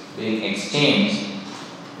is being exchanged.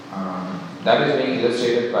 That is being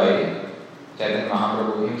illustrated by Chaitanya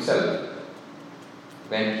Mahaprabhu himself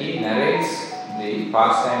when he narrates the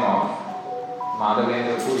pastime of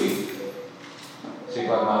Madhavendra Puri,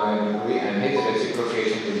 Sripad Madhavendra Puri, and his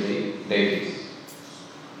reciprocation with the deities.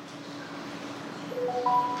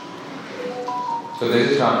 So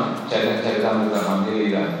this is from Chaitanya Charitamrita Madhya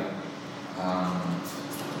Leela.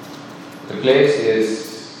 The place is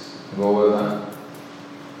Govardhan.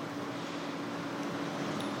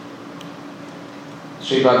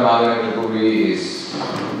 Sripad Madhavendra Puri is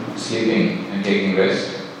sleeping and taking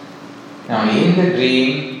rest. Now in the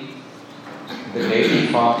dream, the deity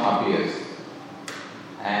form appears.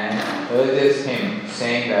 and urges him,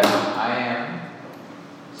 saying that I am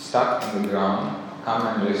stuck in the ground, come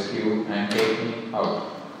and rescue and take me out.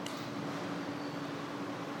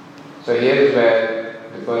 So here is where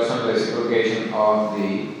the personal reciprocation of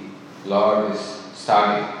the Lord is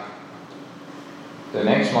starting. The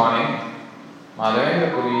next morning,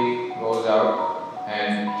 Madhavendra Puri goes out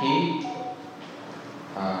and he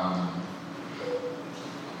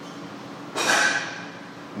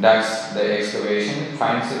does the excavation,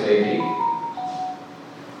 finds the lady.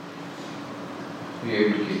 We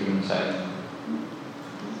have to keep it inside.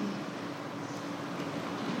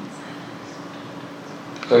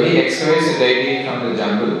 So he excavates the deity from the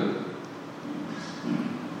jungle.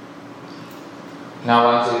 Now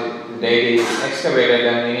once the deity is excavated,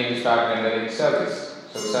 then we need to start rendering service.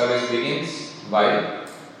 So service begins by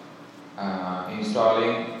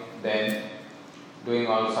installing, then doing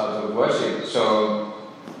all sorts of worship. So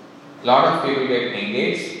a lot of people get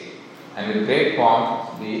engaged, and with great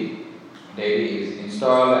pomp the deity is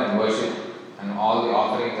installed and worshipped, and all the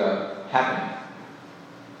offerings are happening.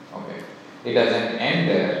 Okay. It doesn't end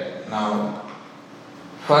there. Now,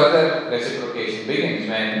 further reciprocation begins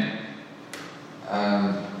when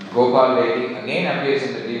Gopal deity again appears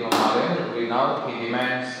in the dream of Madhavendra Puri. Now he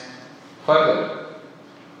demands further.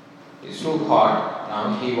 It's too hot.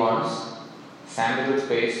 Now he wants sandalwood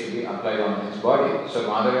paste to be applied on his body. So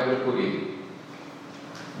Madhavendra Puri,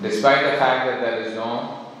 despite the fact that there is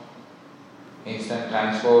no instant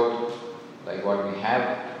transport like what we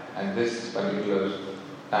have at this particular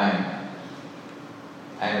time,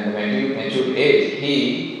 and in the mature age,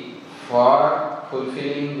 he, for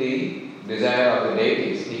fulfilling the desire of the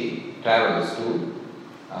deities, he travels to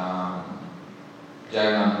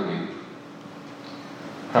Jagannath Puri.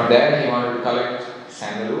 From there, he wanted to collect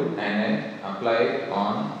sandalwood and then apply it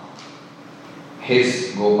on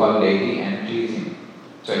his Gopal deity and please him.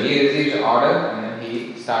 So he receives the order and then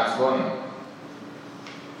he starts going.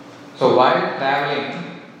 So while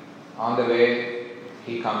traveling on the way,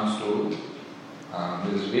 he comes to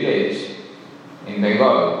this village in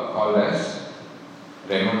Bengal called as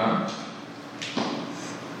Remuna.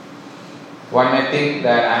 One may think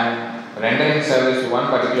that I am rendering service to one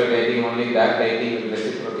particular deity, only that deity will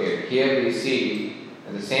reciprocate. Here we see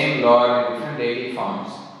the same Lord in different deity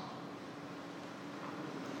forms.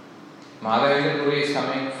 Madhavendra Puri is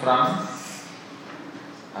coming from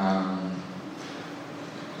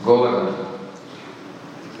Govardhan.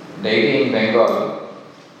 Deity in Bengal,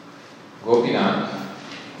 Gopinath,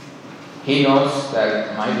 he knows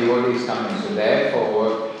that my devotee is coming, so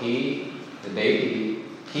therefore he, the deity,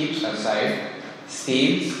 keeps aside,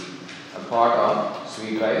 steals a pot of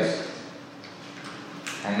sweet rice,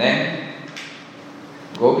 and then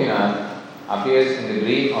Gopinath appears in the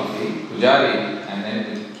dream of the Pujari and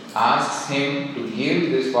then asks him to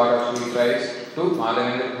give this pot of sweet rice to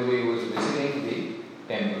Madhavendra Puri, who is visiting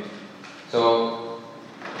the temple. So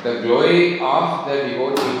the glory of the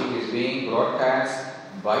devotee is being broadcast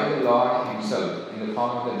by the Lord himself in the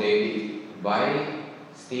form of the deity by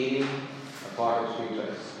stealing a pot of sweet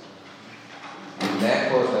rice. And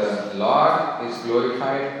therefore the Lord is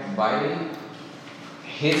glorified by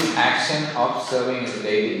his action of serving his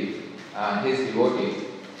deity, his devotee.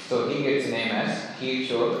 So he gets the name as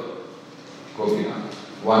Kirshor Gopinath,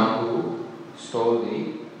 one who stole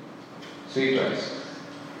the sweet rice.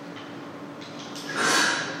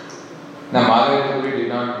 Now Madhavendra Puri did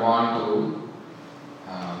not want to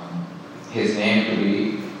his name to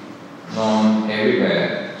be known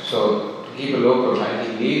everywhere. So to keep a low profile,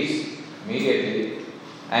 he leaves immediately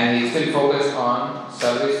and he is still focused on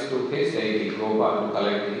service to his deity Gopal to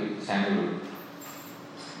collect the sandalwood.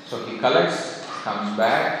 So he collects, comes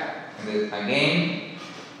back, and then again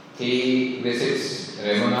he visits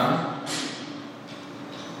Remuna,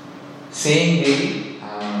 seeing the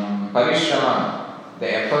parishrama, the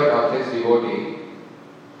effort of his devotee,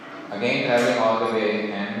 again traveling all the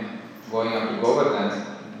way and going up to Govardhan.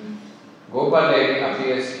 Gopal deity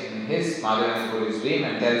appears in his Madhavendra Puri's dream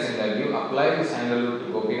and tells him that you apply the sandalwood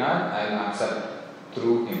to Gopinath, I will accept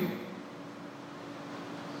through him.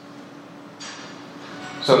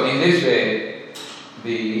 So in this way,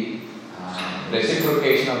 the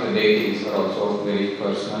reciprocation of the deities are also very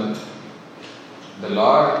personal. The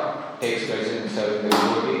Lord takes pleasure in serving the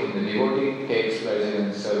devotee, the devotee takes pleasure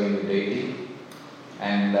in serving the deity,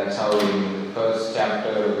 and that's how in the first chapter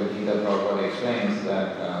of the Gita Prabhupada explains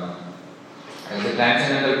that as a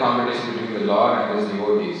transcendental competition between the Lord and his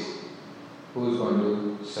devotees, who is going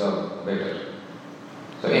to serve better.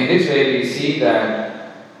 So in this way we see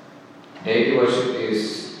that deity worship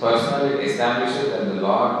is personal. It establishes that the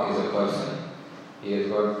Lord is a person. He has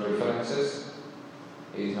got preferences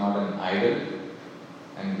He is not an idol,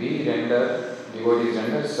 and devotees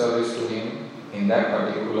render service to him in that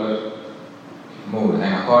particular mood,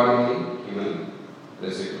 and accordingly he will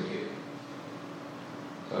reciprocate.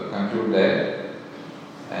 So I'll conclude there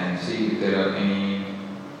and see if there are any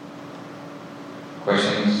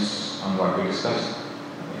questions on what we discussed.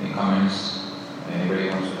 Any comments? Anybody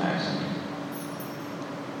wants to add something?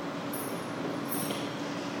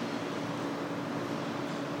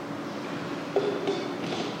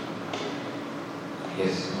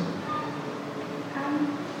 Yes.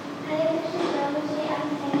 Hare Krishna Prabhuji, I'm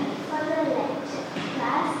thank you for the lecture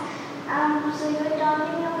class. So you were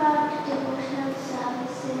talking about devotional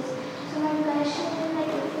services. So my question is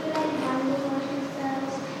like, if you like one devotional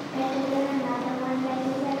service better than another one, like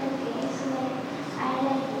is that okay? So like I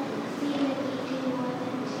like see the deity more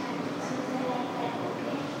than chanting. So is that like that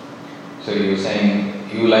okay? So you're saying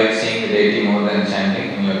you like seeing the deity more than chanting,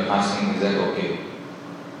 and you're asking, is that okay?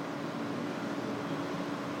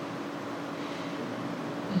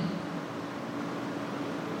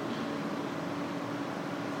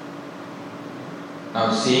 Now,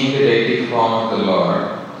 seeing the deity form of the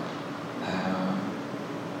Lord,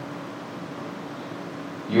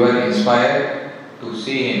 you are inspired to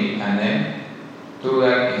see Him, and then through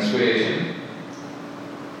that inspiration,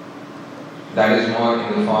 that is more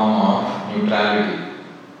in the form of neutrality,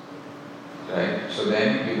 right? So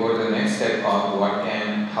then you go to the next step of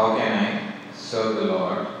how can I serve the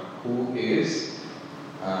Lord, who is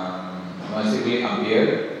mercifully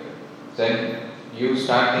appeared. Then you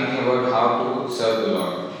start thinking about how to serve the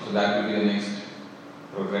Lord. So that will be the next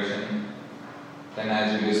progression. Then,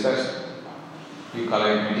 as we discussed, you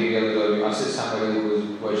collect materials or you assist somebody who is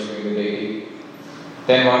worshipping the deity.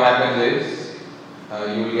 Then what happens is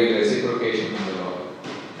you will get reciprocation from the Lord,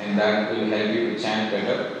 and that will help you to chant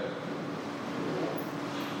better.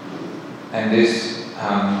 And this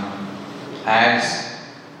adds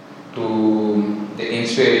to the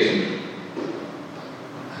inspiration.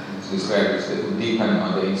 It's described as the Uddipan,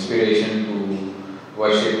 or the inspiration to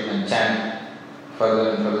worship and chant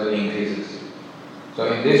further and further increases. So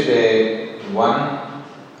in this way, one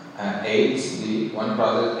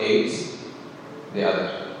process aids the other.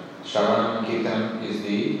 Shravanam Kirtanam is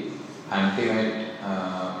the ultimate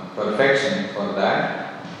perfection for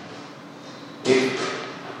that. If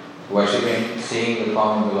worshipping, seeing the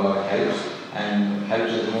form of the Lord helps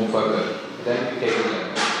us move further, then we take it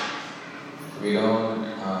further. We don't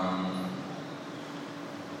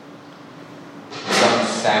become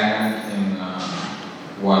stagnant in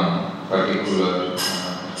one particular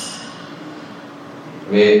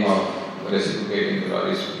way of reciprocating the Lord.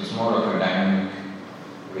 It's more of a dynamic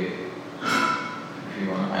way. If you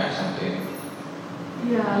want to add something.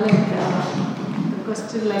 Yeah, like the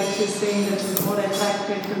question, like she's saying that she's more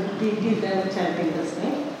attracted to the deity than chanting this,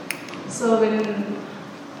 right? So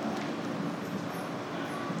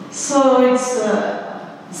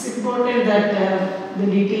it's important that the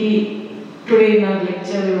deity, today in our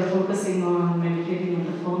lecture we were focusing on meditating on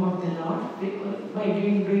the form of the Lord. By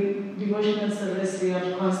doing devotional service, we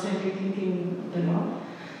are constantly thinking of the Lord.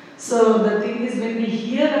 So the thing is, when we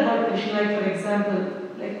hear about Krishna, like for example,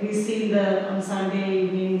 like we see on Sunday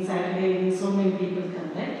evening, Saturday evening, so many people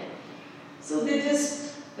come, right? So they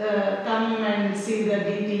just come and see the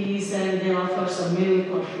deities and they offer some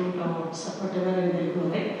milk or fruit or whatever and they go,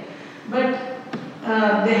 right? But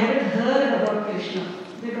they haven't heard about Krishna.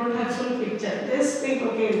 They don't have full picture. They just think,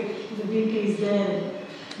 okay, the deity is there.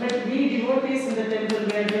 But we devotees in the temple,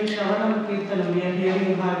 we are doing Shravanam Kirtanam, we are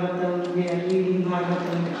hearing Bhagavatam, we are reading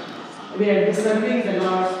Bhagavatam, we are serving the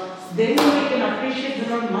Lord. Then we can appreciate the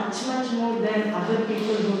Lord much, much more than other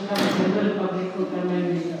people who come, general public who come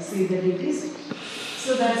and see the deities.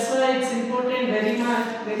 So that's why it's important,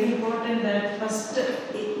 very important that first,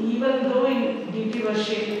 even though in deity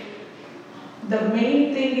worship, the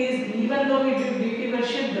main thing is, even though we do deity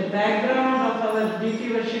worship, the background of our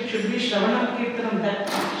deity worship should be Shravanam Kirtanam, that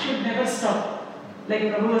should never stop. Like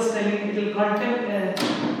Prabhu was telling, it will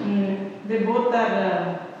they both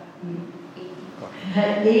are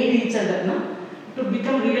aid each other, no? To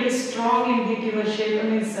become really strong in deity worship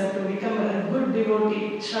means to become a good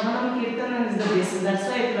devotee. Shravanam Kirtanam is the basis. That's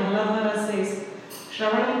why Prahlad says,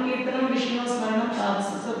 Shravanam Kirtanam Vishnu Smaranam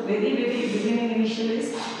Tavasa. So very beginning initial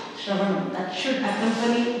is Shravanam. That should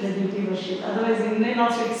accompany the deity worship. Otherwise, in and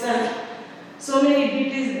of itself, some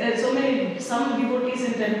devotees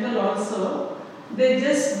in temple also, they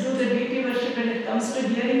just do the deity worship. When it comes to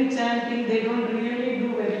hearing chanting, they don't really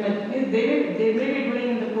do very much. They may be doing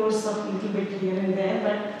in the course of little bit here and there,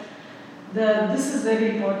 but this is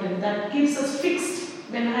very important. That keeps us fixed.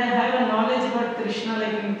 when I have a knowledge about Krishna,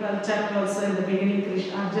 like in 12th chapter also in the beginning,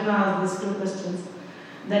 Arjuna asked these two questions,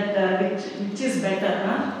 that which is better,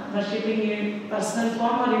 huh? Worshipping in personal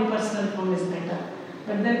form or impersonal form is better.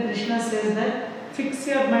 But then Krishna says that fix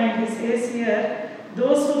your mind. He says here,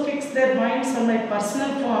 those who fix their minds on my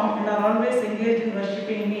personal form and are always engaged in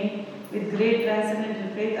worshipping me with great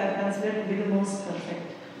transcendental faith are considered to be the most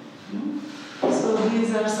perfect. So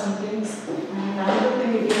these are some things. And another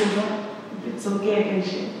thing, if you know, if it's okay, I can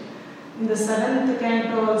share. In the 7th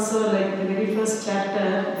canto also, like the very first chapter,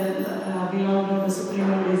 we all know the Supreme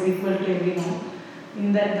Lord is equal to everyone.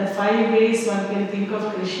 In that the 5 ways one can think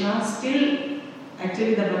of Krishna, still,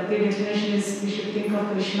 actually the Bhakti definition is we should think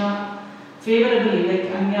of Krishna favorably,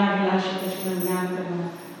 like Anya Vilasha Krishna Jnana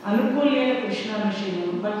Anukulyena Krishna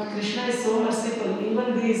Nashina. But Krishna is so merciful.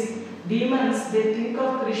 Even these demons, they think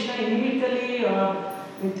of Krishna inimically or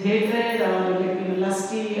with hatred or like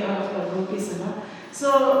lusty or gopis.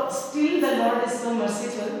 So still the Lord is so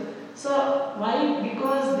merciful. So why?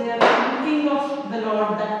 Because they are thinking of the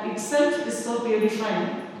Lord, that itself is so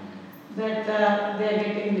purifying that they are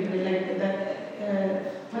getting liberated. Like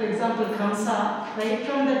that, for example, Kamsa, right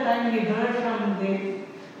from the time he heard from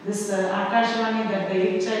this Akashvani that the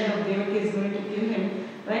 8th child of Devaki is going to kill him,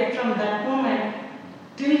 right from that moment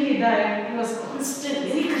till he died, he was constantly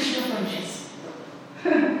very Krishna conscious.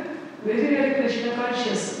 Very Krishna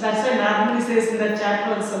conscious. That's why Narmani says in the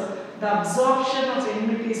chapter also, the absorption of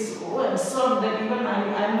enmity is so absorbed that even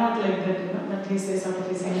I'm not like that, but he says out of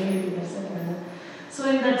his enmity, that's it. So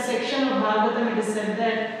in that section of Bhagavatam it is said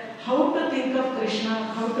that how to think of Krishna,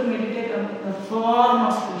 how to meditate on the form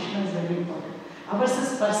of Krishna is very important. Ours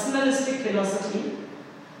is personalistic philosophy.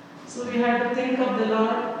 So we have to think of the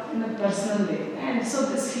Lord in a personal way. And so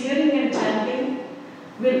this hearing and chanting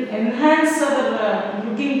will enhance our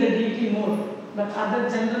looking the deity more. But other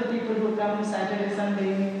general people who come Saturday,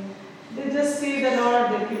 Sunday, they just see the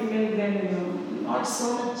Lord, they keep milk, then not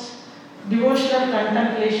so much devotional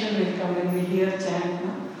contemplation will come when we hear chant.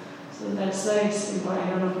 So that's why it's important.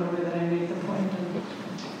 I don't know whether I made the point or not.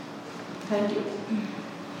 Thank you.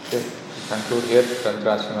 Okay. Conclude here.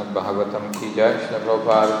 Tantrasana Bhagavatam ki jai. Shri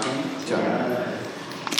Prabhupada ki jai.